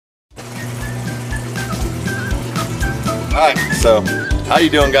Alright, so how you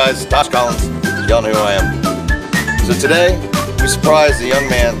doing, guys? Tosh Collins, y'all know who I am. So today we surprised a young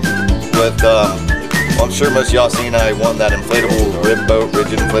man with well, I'm sure most of y'all seen I won that inflatable rib boat,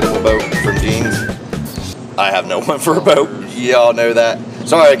 rigid inflatable boat from Jeans. I have no one for a boat, y'all know that.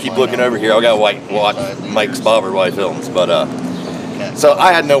 Sorry I keep looking over here, I gotta watch Mike Spobber while he films, but so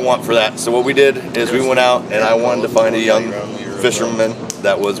I had no want for that. So what we did is we went out and I wanted to find a young fisherman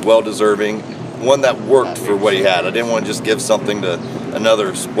that was well deserving, one that worked for what he had. I didn't want to just give something to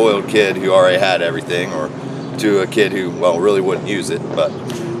another spoiled kid who already had everything, or to a kid who, well, really wouldn't use it. But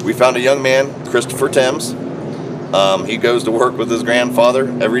we found a young man, Christopher Timms. He goes to work with his grandfather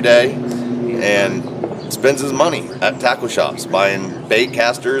every day and spends his money at tackle shops buying bait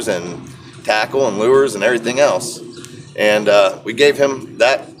casters and tackle and lures and everything else. And we gave him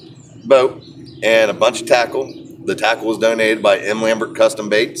that boat and a bunch of tackle. The tackle was donated by MLambert Custom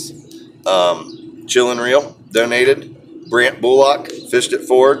Baits. Chill and Reel donated. Brant Bullock fished it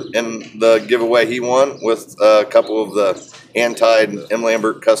forward in the giveaway he won with a couple of the hand-tied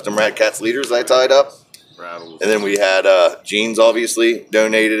MLambert Custom Rad Cats leaders I tied up. And then we had Jeans obviously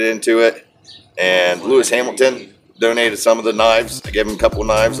donated into it. And Lewis Hamilton donated some of the knives. I gave him a couple of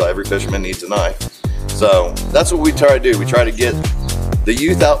knives. Every fisherman needs a knife. So that's what we try to do. We try to get the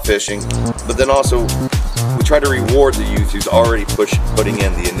youth out fishing, but then also we try to reward the youth who's already putting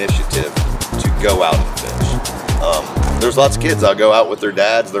in the initiative to go out and fish. There's lots of kids that'll go out with their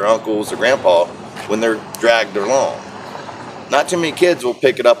dads, their uncles, their grandpa when they're dragged along. Not too many kids will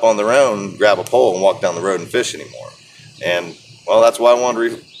pick it up on their own, grab a pole, and walk down the road and fish anymore. And well, that's why I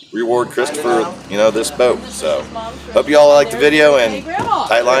wanted to reward Christopher, you know, this boat. So hope you all liked the video, and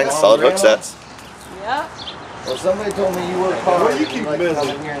tight lines, solid hook sets. Yeah. Well, somebody told me you work hard. Well, you keep like busy.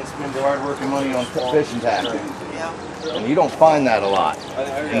 Come here and spend your hard-working money on fishing tackle. Yeah. And you don't find that a lot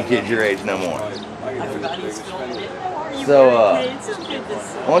in kids your age no more. So,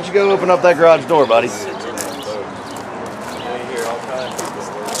 why don't you go open up that garage door, buddy?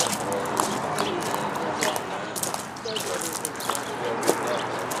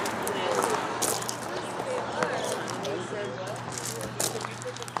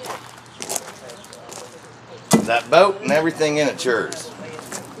 That boat and everything in it's yours.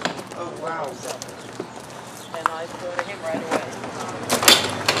 Oh, wow. And I go to him right away.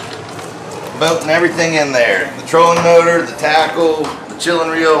 Boat and everything in there. The trolling motor, the tackle, the chill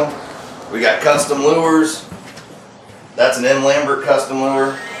and reel. We got custom lures. That's an MLambert custom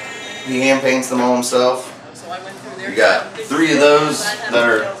lure. He hand paints them all himself. We got 3 of those that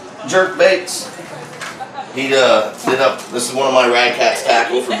are jerk baits. He did up, this is one of my Rad Cats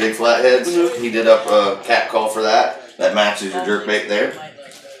tackle for big flatheads. He did up a cat call for that. That matches your jerkbait there.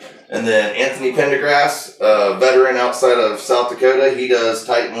 And then Anthony Pendergrass, a veteran outside of South Dakota, he does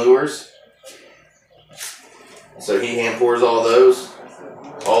Titan lures. So he hand pours all those,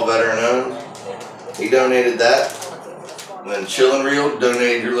 all veteran owned. He donated that. And then Chill and Reel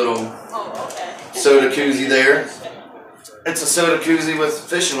donated your little soda koozie there. It's a soda koozie with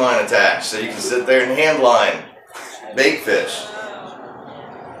fishing line attached, so you can sit there and hand line bait fish.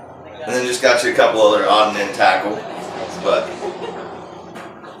 And then just got you a couple other odd and end tackle. But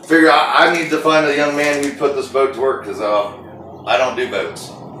figure I need to find a young man who'd put this boat to work, because I don't do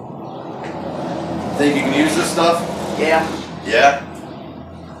boats. Think you can use this stuff? Yeah. Yeah?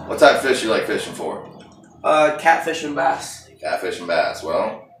 What type of fish you like fishing for? Catfish and bass. Catfish and bass.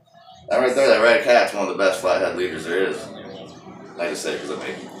 Well, that right there, that Rad Cat's one of the best flathead leaders there is. I just say it because I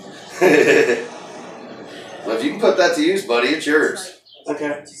make it. So if you can put that to use, buddy, it's yours.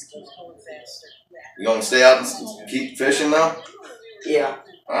 Okay. You going to stay out and keep fishing though? Yeah.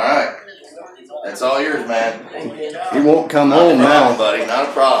 Alright. That's all yours, man. Thank He won't come Not home a problem, now. buddy. Not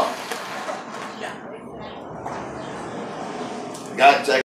a problem. Got to check.